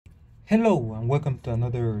Hello and welcome to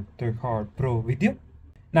another Hard Pro video.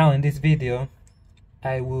 Now in this video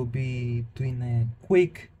I will be doing a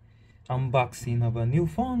quick unboxing of a new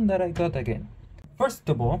phone that I got again. First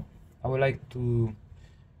of all, I would like to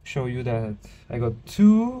show you that I got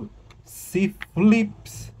two C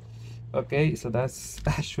flips. Okay, so that's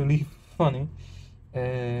actually funny.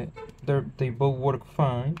 They both work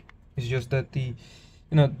fine. It's just that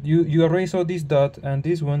you already saw this dot, and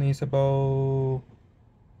this one is about,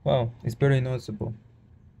 wow, it's very noticeable.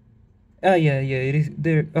 Yeah, it is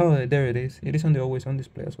there. Oh, there it is. It is on the always on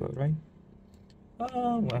display as well, right?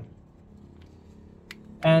 Oh, well.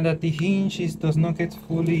 And that the hinge does not get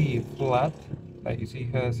fully flat. Like you see,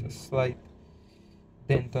 it has a slight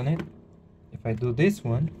dent on it. If I do this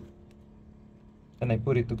one, and I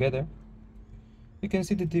put it together, you can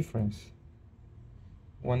see the difference.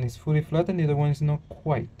 One is fully flat and the other one is not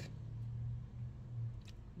quite.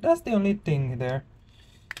 That's the only thing there.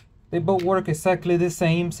 They both work exactly the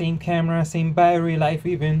same camera, same battery life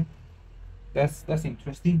even. That's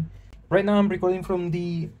interesting. Right now I'm recording from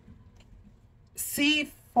the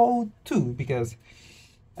C22 because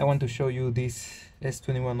I want to show you this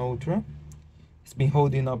S21 Ultra. It's been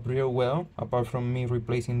holding up real well, apart from me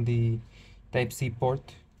replacing the Type-C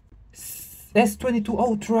port. S22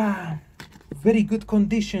 Ultra, very good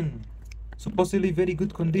condition, supposedly very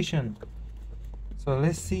good condition. So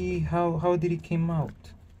let's see how did it came out.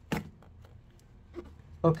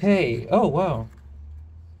 Okay, oh wow,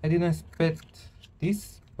 I didn't expect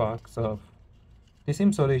this box of. This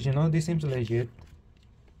seems original, this seems legit.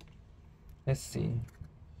 Let's see.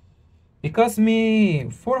 It cost me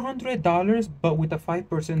 $400, but with a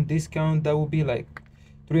 5% discount that would be like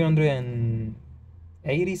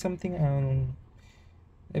 380 something.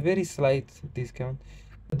 A very slight discount.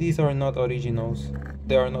 These are not originals.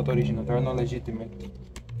 They are not original. They are not legitimate.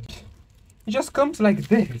 It just comes like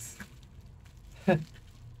this.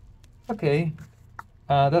 Okay,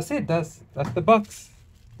 that's it. That's the box.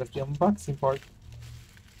 That's the unboxing part.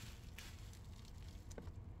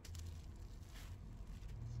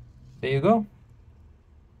 There you go.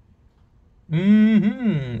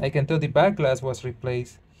 I can tell the back glass was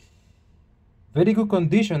replaced. Very good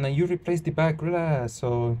condition, and you replaced the back glass,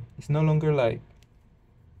 so it's no longer like.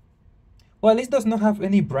 Well, this does not have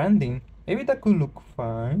any branding. Maybe that could look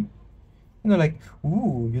fine. You know, like,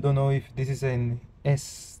 ooh, you don't know if this is an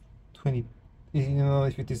S20. You know,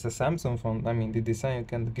 if it is a Samsung phone. I mean, the design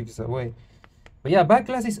can give this away. But yeah, back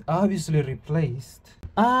glass is obviously replaced.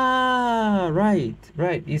 Ah, right.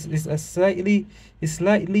 It's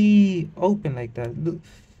slightly open like that. Look,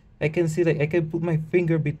 I can see, like, I can put my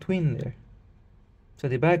finger between there. So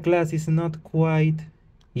the back glass is not quite.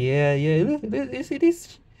 Yeah. Look, you see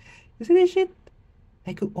this? You see this shit?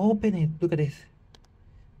 I could open it. Look at this.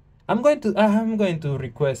 I'm going to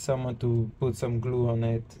request someone to put some glue on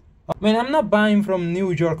it. I mean, I'm not buying from New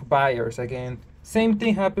York buyers again. Same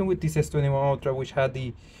thing happened with this S21 Ultra, which had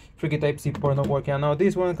the freaking Type-C port not working. And now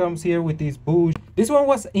this one comes here with this bush. This one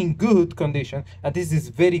was in good condition, and this is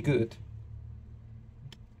very good.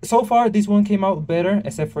 So far, this one came out better,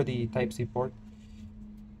 except for the Type-C port.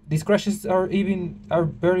 The scratches are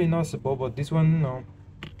very noticeable, but this one, no.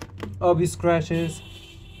 Obvious scratches,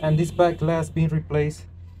 and this back glass being replaced.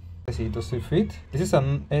 Let's see, does it fit? This is a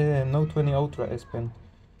Note 20 Ultra S Pen.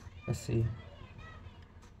 Let's see.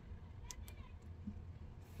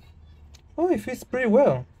 Oh, it fits pretty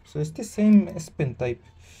well. So it's the same S Pen type.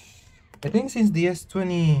 I think since the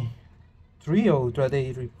S23 Ultra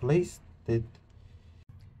they replaced it.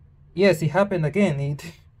 Yes, it happened again.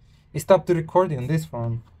 It stopped the recording on this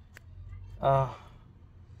phone. I'm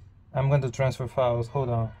going to transfer files.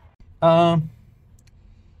 Hold on.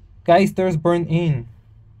 Guys, there's burn in.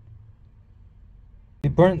 The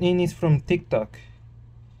burn in is from TikTok.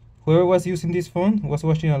 Whoever was using this phone was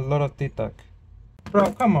watching a lot of TikTok.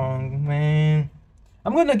 Bro, come on, man.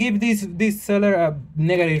 I'm gonna give this seller a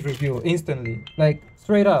negative review instantly. Like,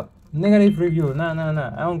 straight up. Negative review. Nah.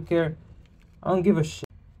 I don't care. I don't give a shit.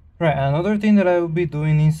 Right, another thing that I will be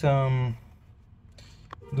doing is doing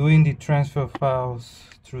the transfer files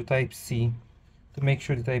through Type-C to make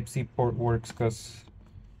sure the Type-C port works, because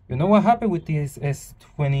you know what happened with this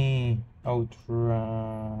S20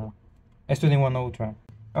 Ultra, S21 Ultra.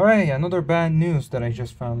 Alright, another bad news that I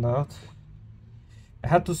just found out. I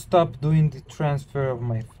had to stop doing the transfer of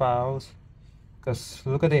my files because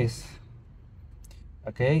look at this.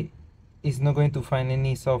 Okay, it's not going to find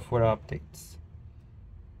any software updates.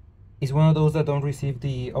 It's one of those that don't receive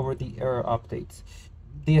the over-the-air updates.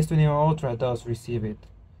 The S21 Ultra does receive it.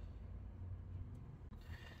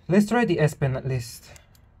 Let's try the S Pen at least.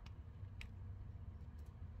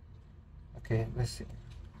 Okay, let's see.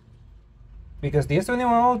 because the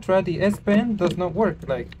S21 Ultra, the S Pen does not work.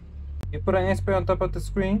 Like, you put an S Pen on top of the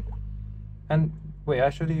screen, and wait,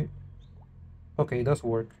 actually, okay, it does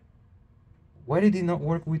work. Why did it not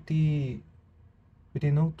work with the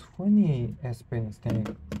Note 20 S Pen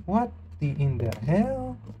thing? What in the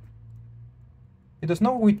hell? It does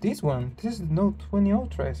not work with this one. This is the Note 20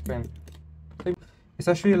 Ultra S Pen. It's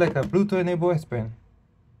actually like a Bluetooth enabled S Pen.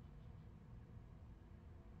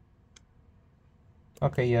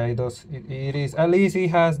 Okay, yeah, it does. It is. At least it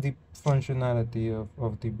has the functionality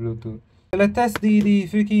of the Bluetooth. Let's test the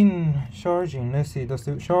freaking charging. Let's see. Does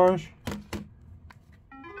it charge?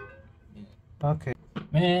 Okay.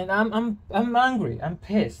 Man, I'm angry. I'm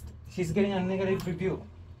pissed. She's getting a negative review.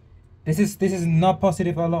 This is not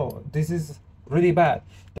positive at all. This is really bad.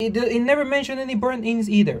 It never mentioned any burn-ins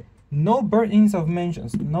either. No burn-ins of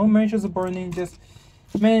mentions. No mentions of burn-in. Just,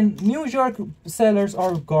 man, New York sellers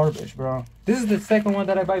are garbage, bro. This is the second one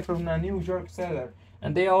that I buy from a New York seller,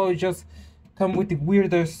 and they all just come with the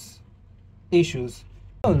weirdest issues.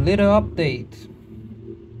 A little update.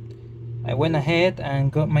 I went ahead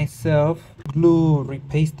and got myself glue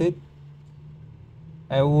repasted.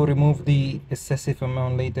 I will remove the excessive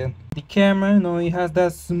amount later. The camera, you know, it has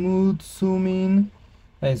that smooth zooming,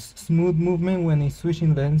 smooth movement when it's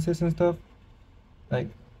switching lenses and stuff. Like,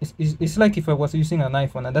 it's like if I was using an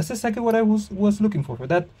iPhone, and that's exactly what I was looking for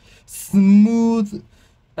that smooth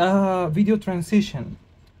video transition.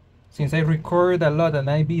 Since I record a lot and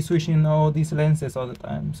I be switching all these lenses all the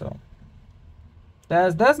time, so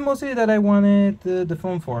that's mostly that I wanted the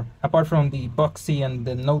phone for. Apart from the boxy and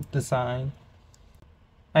the note design.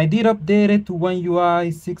 I did update it to One UI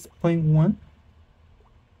 6.1.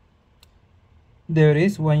 There it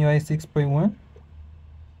is, One UI 6.1,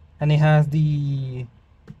 and it has the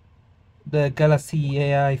Galaxy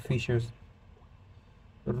AI features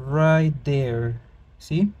right there.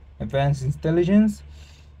 See, advanced intelligence,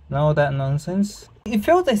 and all that nonsense. It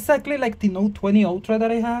felt exactly like the Note 20 Ultra that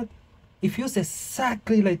I had. It feels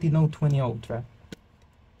exactly like the Note 20 Ultra.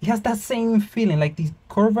 It has that same feeling, like the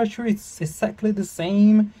curvature is exactly the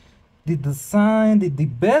same. The design, the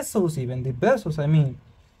bezels, even the bezels, I mean,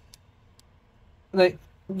 like,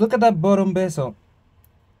 look at that bottom bezel.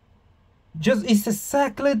 Just, it's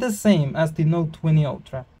exactly the same as the Note 20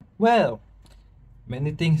 Ultra. Well,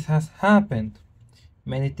 many things has happened.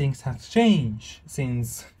 Many things have changed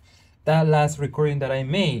since that last recording that I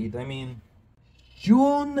made. I mean,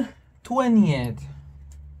 June 20th.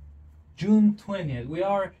 June 20th. We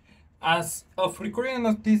are, as of recording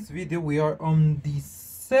of this video, we are on the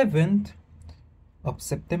 7th of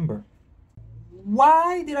September.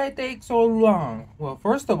 Why did I take so long? Well,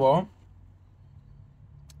 first of all,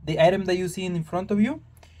 the item that you see in front of you,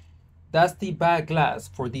 that's the back glass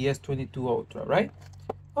for the S22 Ultra, right?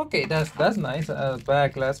 Okay, that's nice.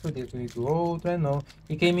 Back glass for the S22 Ultra. No,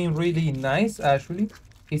 it came in really nice actually.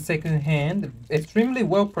 It's second hand, extremely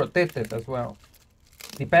well protected as well.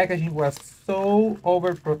 The packaging was so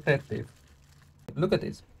overprotective. Look at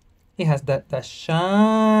this. It has that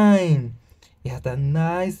shine. It has that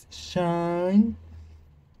nice shine.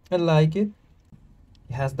 I like it.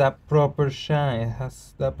 It has that proper shine. It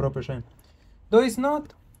has that proper shine. Though it's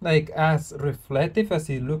not like as reflective as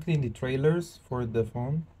it looked in the trailers for the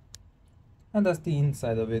phone. And that's the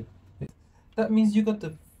inside of it. That means you got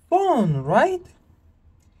the phone, right?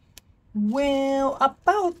 Well,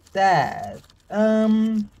 about that.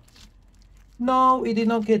 No, it did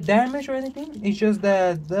not get damaged or anything. It's just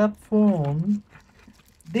that the phone,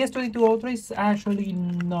 the S22 Ultra, is actually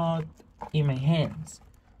not in my hands.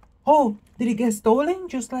 Oh, did it get stolen?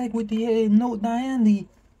 Just like with the Note 9 and the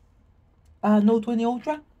Note 20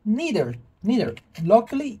 Ultra? Neither.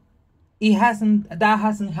 Luckily, that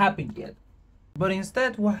hasn't happened yet. But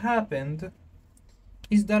instead, what happened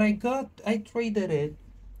is that I traded it,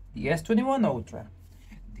 the S21 Ultra,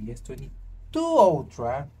 the S22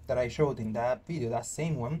 Ultra that I showed in that video, that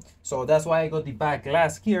same one. So that's why I got the back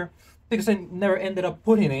glass here, because I never ended up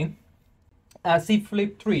putting in a Z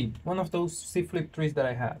Flip 3, one of those Z Flip 3s that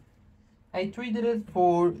I have. I traded it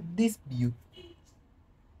for this beauty.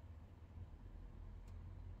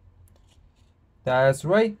 That's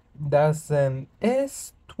right, that's an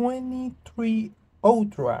S23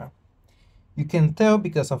 Ultra. You can tell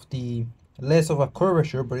because of the less of a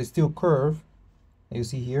curvature, but it's still curved. You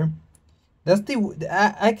see here. That's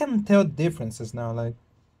I can tell differences now. Like,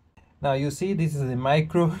 now you see this is the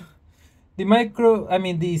micro, I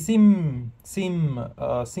mean the SIM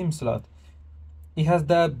slot. It has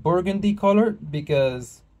that burgundy color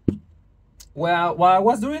because, well, while I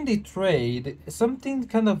was doing the trade, something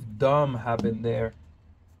kind of dumb happened there.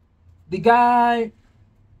 The guy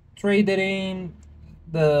traded in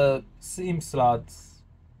the SIM slots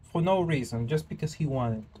for no reason, just because he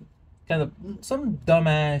wanted to. Kind of some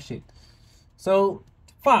dumbass shit. So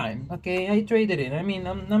fine, okay, I traded it. I mean,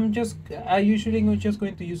 I usually just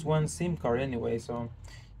going to use one SIM card anyway. So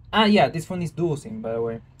yeah, this phone is dual SIM, by the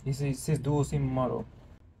way. It says dual SIM model.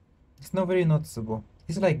 It's not very noticeable.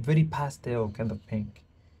 It's like very pastel kind of pink,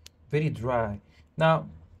 very dry. Now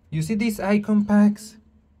you see these icon packs.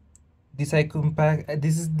 This icon pack.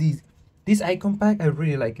 This icon pack. I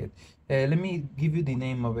really like it. Let me give you the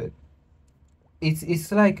name of it.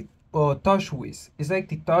 It's like TouchWiz. It's like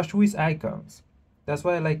the TouchWiz icons. That's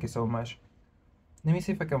why I like it so much. Let me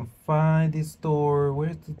see if I can find this store.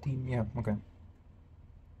 Where's the team? Yeah, okay.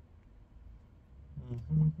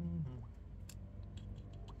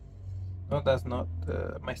 No, that's not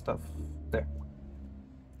my stuff. There.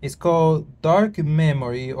 It's called Dark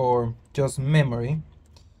Memory or just Memory.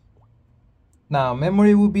 Now,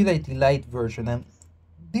 Memory will be like the light version, and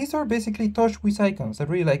these are basically TouchWiz icons. I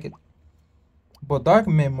really like it. But Dark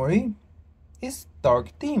Memory is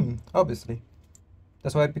dark theme, obviously.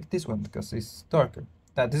 That's why I picked this one, because it's darker.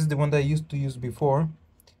 Now, this is the one that I used to use before.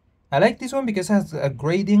 I like this one because it has a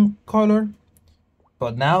grading color,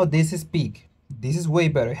 but now this is peak. This is way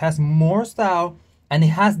better. It has more style, and it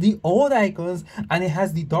has the old icons, and it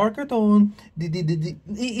has the darker tone.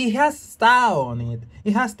 It has style on it.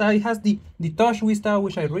 It has style. It has the TouchWiz style,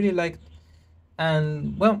 which I really liked.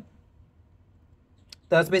 And well,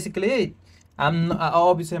 that's basically it.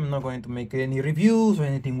 Obviously I'm not going to make any reviews or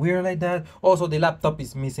anything weird like that. Also, the laptop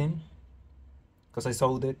is missing because I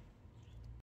sold it.